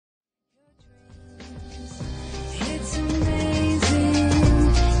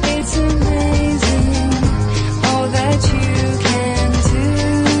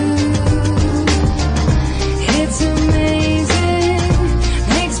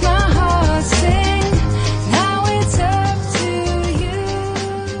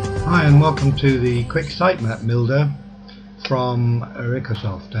welcome to the quick sitemap builder from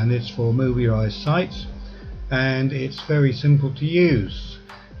RichoSoft, and it's for Mobirise Sites, and it's very simple to use.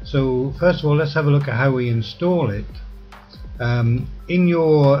 So first of all, let's have a look at how we install it. In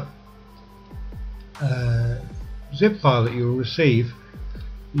your zip file that you'll receive,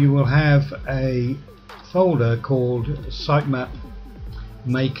 you will have a folder called sitemap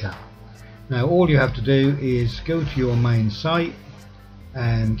maker. Now all you have to do is go to your main site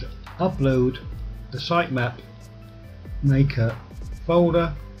and upload the sitemap maker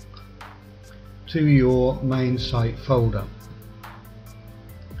folder to your main site folder,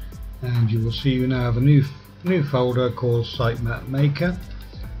 and you will see you now have a new folder called sitemap maker,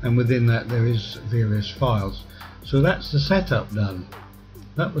 and within that there is various files. So that's the setup done.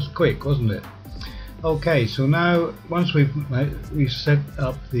 That was quick, wasn't it? Okay, so now once we've set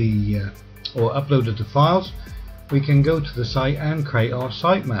up the or uploaded the files, we can go to the site and create our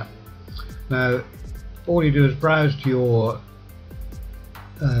sitemap. Now all you do is browse to your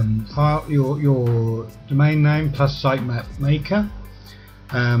file, your domain name plus sitemap maker,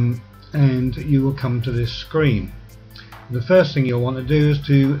 and you will come to this screen. The first thing you'll want to do is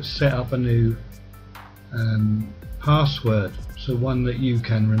to set up a new password, so one that you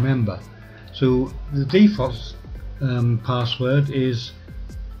can remember. So the default password is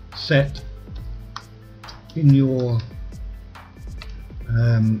set in your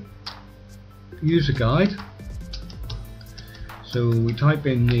user guide. So we type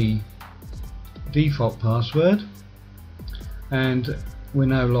in the default password and we're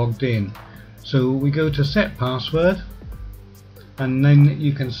now logged in. So we go to set password, and then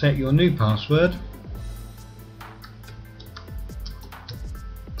you can set your new password.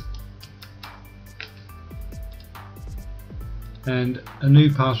 And a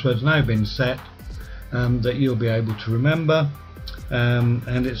new password's now been set that you'll be able to remember,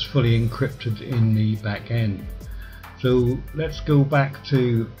 and it's fully encrypted in the back end. So let's go back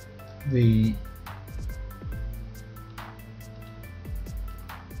to the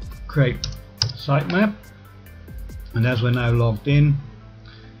create sitemap, and as we're now logged in,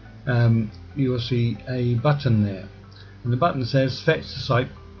 you will see a button there, and the button says fetch the site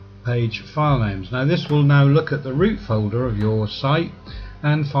page file names. Now this will now look at the root folder of your site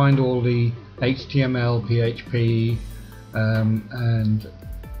and find all the HTML, PHP and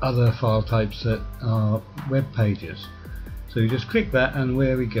other file types that are web pages. So you just click that, and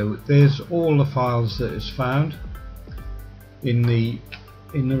there we go, there's all the files that is found in the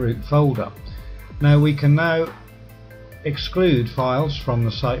root folder. Now we can now exclude files from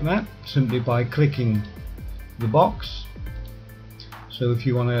the sitemap simply by clicking the box. So if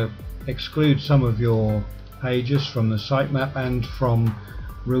you want to exclude some of your pages from the sitemap and from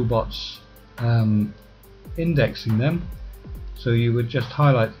robots indexing them, so you would just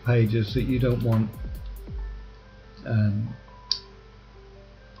highlight the pages that you don't want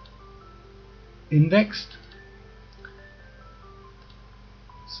indexed.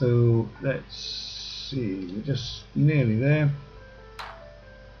 So let's see, we're just nearly there.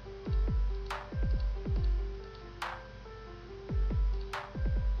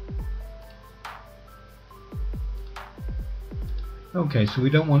 Okay, so we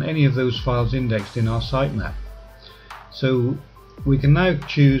don't want any of those files indexed in our sitemap. So we can now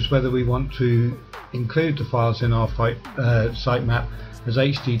choose whether we want to include the files in our sitemap as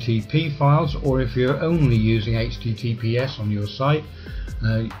HTTP files, or if you're only using HTTPS on your site,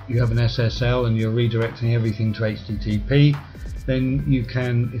 you have an SSL and you're redirecting everything to HTTP, then you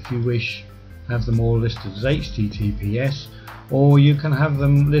can, if you wish, have them all listed as HTTPS, or you can have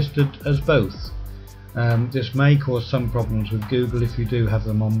them listed as both. This may cause some problems with Google if you do have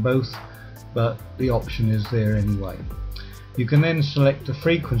them on both, but the option is there anyway. You can then select the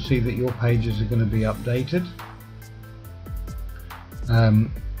frequency that your pages are going to be updated.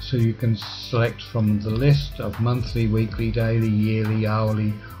 So you can select from the list of monthly, weekly, daily, yearly,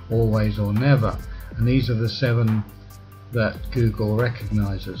 hourly, always or never, and these are the 7 that Google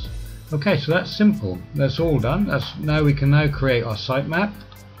recognizes. Okay, so that's simple. That's all done. Now we can now create our sitemap,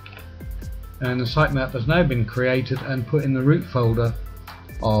 and the sitemap has now been created and put in the root folder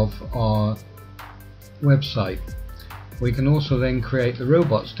of our website. We can also then create the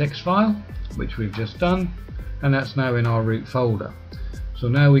robots.txt file, which we've just done, and that's now in our root folder. So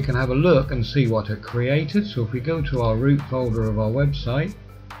now we can have a look and see what it created. So if we go to our root folder of our website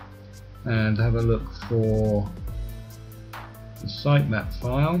and have a look for the sitemap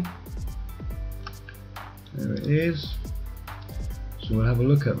file, there it is. So we'll have a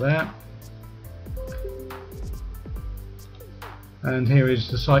look at that. and here is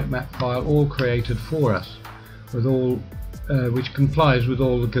the sitemap file all created for us with all which complies with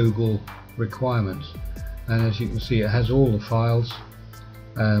all the Google requirements. And as you can see, it has all the files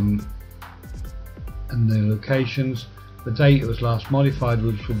and the locations, the date it was last modified,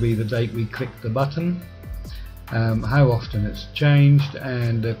 which will be the date we clicked the button, how often it's changed,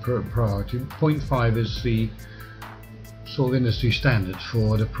 and the priority. 0.5 is the sort of industry standard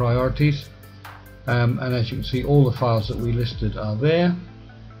for the priorities, and as you can see, all the files that we listed are there,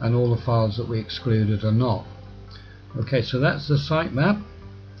 and all the files that we excluded are not. Okay, so that's the sitemap.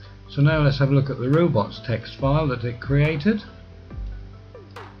 So now let's have a look at the robots.txt file that it created.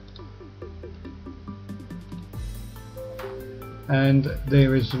 And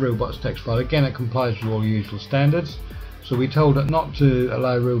there is the robots.txt file. Again, it complies with all the usual standards. So we told it not to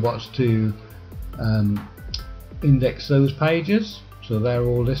allow robots to index those pages, so they're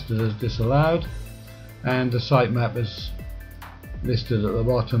all listed as disallowed, and the sitemap is listed at the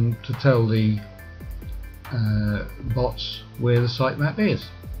bottom to tell the bots where the sitemap is.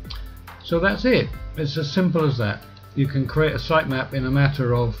 So that's it. It's as simple as that. You can create a sitemap in a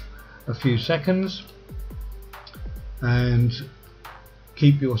matter of a few seconds and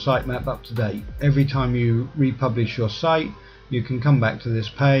keep your sitemap up to date. Every time you republish your site, you can come back to this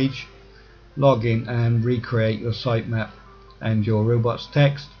page, log in and recreate your sitemap and your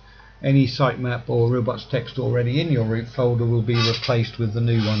robots.txt. Any sitemap or robots.txt already in your root folder will be replaced with the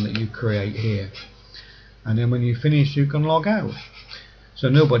new one that you create here. And then when you finish, you can log out. So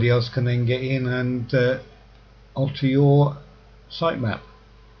nobody else can then get in and alter your sitemap.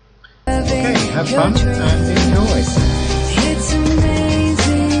 Okay, have fun and enjoy.